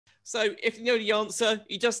So if you know the answer,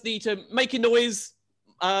 you just need to make a noise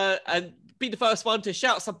and be the first one to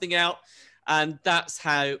shout something out. And that's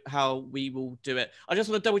how we will do it. I just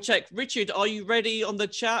want to double check. Richard, are you ready on the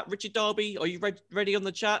chat? Richard Darby, are you ready on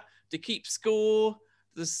the chat to keep score?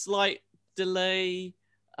 The slight delay.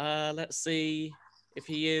 Let's see if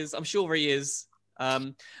he is. I'm sure he is.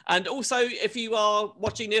 And also, if you are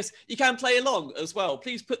watching this, you can play along as well.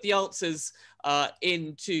 Please put the answers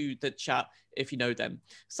into the chat if you know them.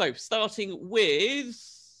 So starting with,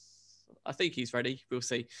 I think he's ready. We'll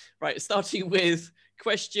see. Right, starting with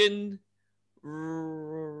question.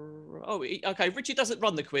 Oh, okay. Richard doesn't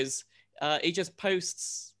run the quiz. He just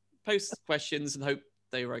posts questions and hope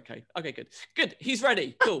they were okay. Okay, good. He's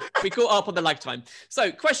ready. Cool. We caught up on the lag time.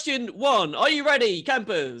 So question 1. Are you ready,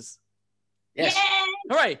 campers? Yes.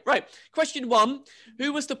 All right. Question 1.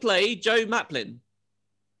 Who was to play Joe Maplin?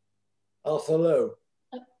 Arthur Lowe.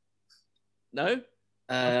 No.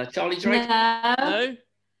 Charlie Drake. No.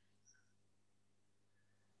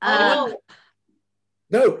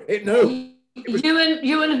 No.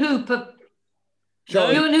 Ewan Hooper.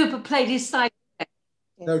 Ewan Hooper played his side.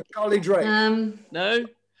 No, Charlie Drake. No.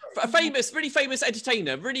 A really famous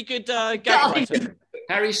entertainer. Really good gag writer.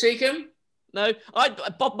 Harry Seacombe. No.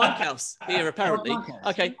 Bob Monkhouse here, apparently.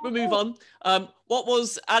 Okay, we'll move on. What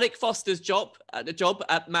was Alec Foster's job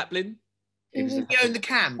at Maplin? He owned the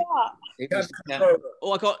camp.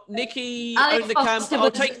 Oh, I got Nikki owned the camp.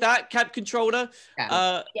 I'll take that. Camp controller.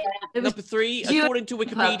 Number 3, according to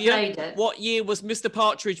Wikipedia, what year was Mr.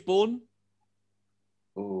 Partridge born?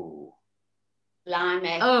 Ooh.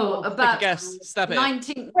 Blimey. Oh, about guess. Stab it.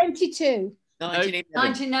 1922.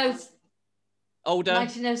 1900. Older.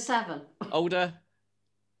 1907. Older.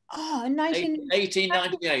 Oh,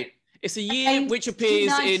 1898. It's a year which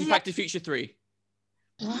appears in Back to the Future 3.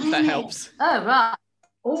 If that helps. Oh, right.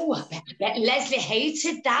 Oh, I bet Leslie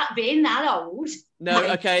hated that being that old. No,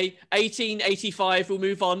 okay. 1885. We'll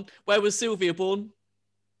move on. Where was Sylvia born?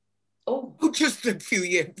 Oh, just a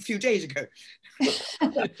few days ago.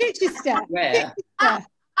 Chichester. Where?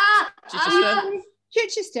 Chichester.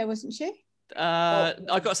 Chichester, wasn't she?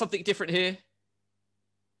 I got something different here.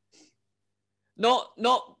 Not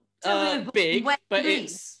big, but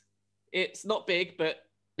it's not big, but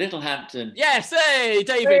Littlehampton. Yes, hey,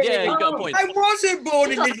 David. Yeah, you got a point. I wasn't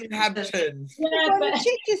born in Littlehampton. Yeah, but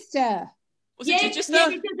Chichester. Was it Chichester? Yeah,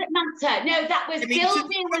 it doesn't matter. No, that was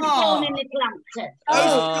Sylvia was born in Littlehampton.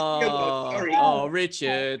 Oh,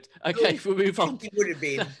 Richard. Okay, we'll move on. It would have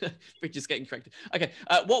been. Richard's getting corrected. Okay,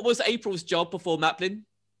 what was April's job before Maplin?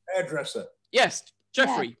 Hairdresser. Yes,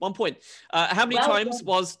 Jeffrey, 1 point. How many times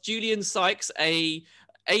was Julian Sykes a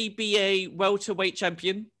ABA welterweight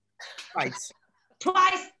champion? Twice.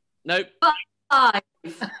 Nope. 5.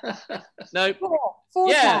 Nope. 4.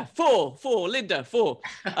 Yeah, 4. Linda, 4.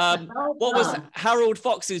 What was Harold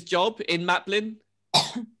Fox's job in Maplin?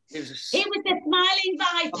 He was the smiling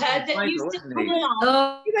viper that used to come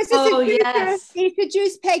along. He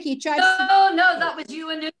seduced Peggy. No, that was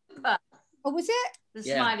Ewan Hooper. Oh, was it? The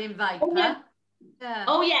smiling viper.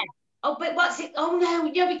 Oh, yeah. Oh, but what's it? Oh,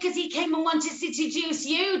 no, because he came and wanted to seduce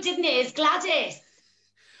you, didn't he? It's Gladys.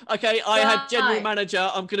 Okay, I had general manager.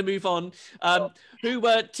 I'm going to move on. Who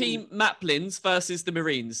were Team Maplins versus the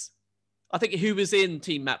Marines? I think who was in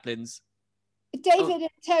Team Maplins? David and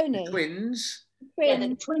Tony. The twins. Yeah,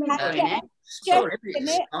 the twins were in it. Sorry,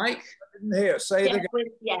 Spike. Spike. I didn't hear. Say it again.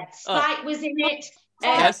 Yes, Spike was in it.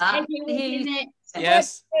 Yes. Peggy was in it.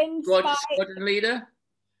 Yes. Squadron leader.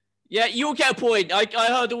 Yeah, you'll get a point. I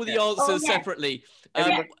heard all the answers separately.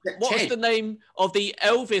 What was the name of the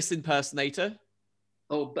Elvis impersonator?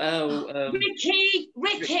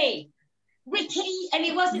 Ricky, and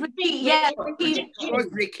he wasn't Ricky. Yeah, It was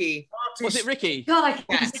Ricky. Was it Ricky? God,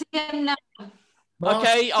 I can see him now.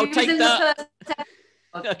 Okay, I'll take that.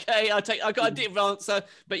 Okay, I got a different answer,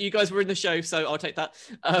 but you guys were in the show, so I'll take that.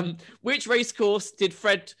 Which race course did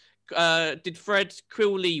Fred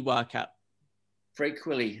Quilly work at? Fred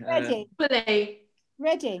Quilly.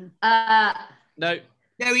 Reading. No,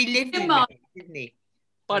 he lived in it, didn't he?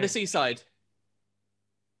 by the seaside.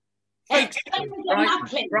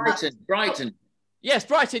 Brighton. Yes,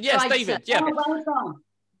 Brighton. Yes, David. Yeah. Oh, well done.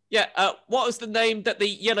 Yeah. What was the name that the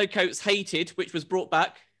Yellowcoats hated, which was brought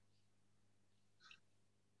back?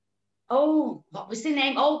 Oh, what was the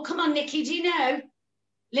name? Oh, come on, Nikki. Do you know?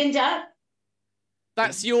 Linda?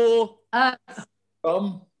 That's your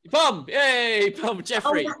Bum. Yay, Bum,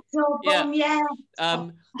 Jeffrey. Oh, that's your bum, yeah.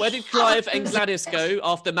 Where did Clive and Gladys go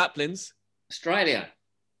after Maplins? Australia.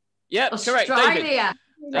 Yep, correct, David.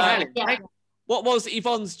 What was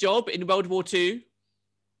Yvonne's job in World War II?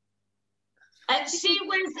 She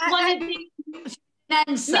was one of the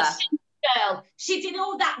Mensa. mission girl. She did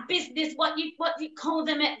all that business. What you call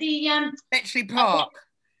them at the Bletchley Park.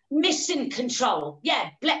 mission control? Yeah,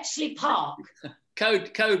 Bletchley Park.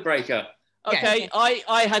 Code breaker. Okay,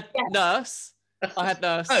 I had nurse. I had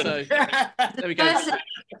nurse. Oh. So there we go.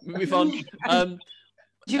 Move on.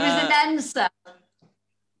 She was a Mensa.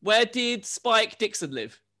 Where did Spike Dixon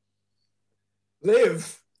live?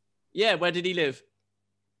 Live? Yeah, where did he live?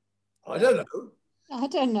 I don't know. I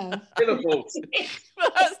don't know. Liverpool. Well,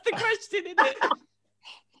 that's the question, isn't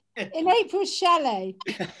it? In April's chalet.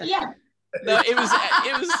 Yeah. No, it was.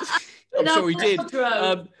 I'm sure he did.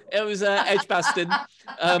 It was Edgbaston.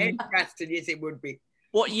 Edgbaston, yes, it would be.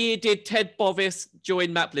 What year did Ted Bovis join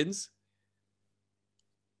Maplins?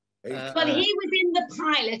 Well, he was in the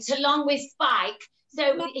pilot along with Spike,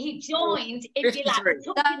 so he joined, if you like, we're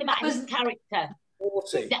talking about his character. 40.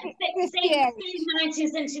 Say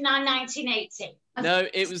 1979, 1980. No,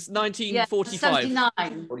 it was 1945.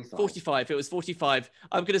 79. 45. It was 45.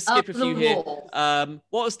 I'm going to skip a few here. What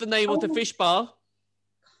was the name of the fish bar?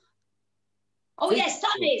 Oh, yes,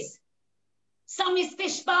 Sammy's. Sammy's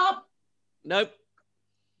Fish Bar. Nope.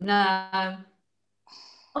 No.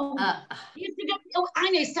 Oh, he used to go, oh, I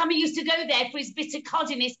know, Sammy used to go there for his bitter cod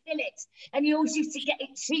and his fillet, and he always used to get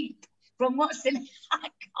it cheap from what's the I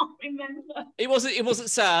can't remember. It wasn't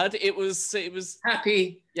sad. It was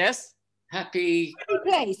Happy. Yes. Happy Happy.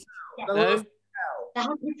 place. No. The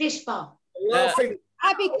Happy Fish Bar. Laughing.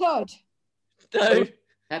 Abbey Cod. No.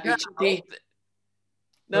 Happy chippy.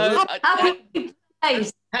 No. Happy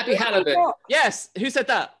place. Happy halibut. Yes. Who said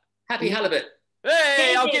that? Happy halibut.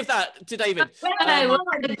 Hey, I'll David. give that to David.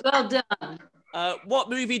 Well done. What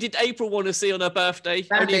movie did April want to see on her birthday?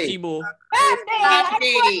 Bambi. Only a few more.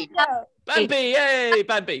 Bambi. Bambi, yay,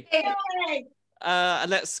 Bambi. Yay. And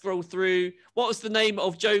let's scroll through. What was the name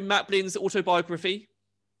of Joe Maplin's autobiography?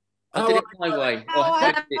 I did it my way. How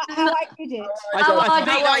I did it.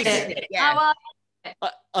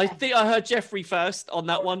 I think I heard Jeffrey first on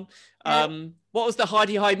that one. What was the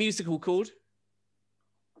Heidi High musical called?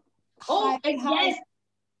 Oh, Heidi High. yes.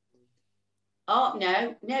 Oh,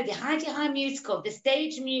 no, the Heidi High musical, the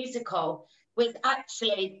stage musical was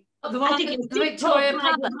actually, The one I think at it was the Victoria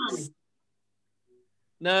Heidi Palace.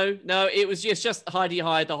 High. No, it was just Heidi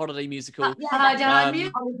High, the holiday musical. Heidi High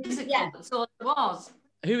Um, music. yeah. That's all it was.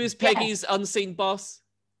 Who is Peggy's unseen boss?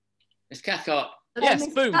 It's Cathcart. Yes,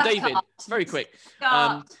 Miss boom, Cathcart. David. Very quick.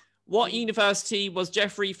 What university was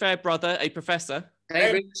Geoffrey Fairbrother a professor?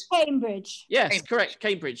 Cambridge. Cambridge. Yes, Cambridge. correct.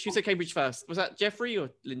 Cambridge. Who said Cambridge first? Was that Jeffrey or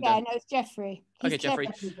Linda? Yeah, no, it's Jeffrey. Okay, He's Jeffrey.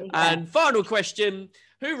 clever. And final question: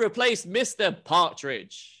 who replaced Mr.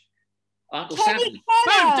 Partridge? Uncle Sam. Kenny Boom,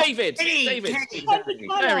 Keller. David. David. Kenny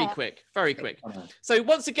Keller. Very quick, very quick. So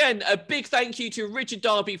once again, a big thank you to Richard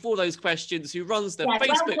Darby for those questions, who runs the Yeah, well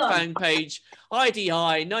Facebook done. fan page, IDI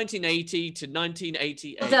 1980 to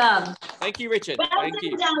 1988. Well done. Thank you, Richard. Well Thank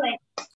done, you. darling.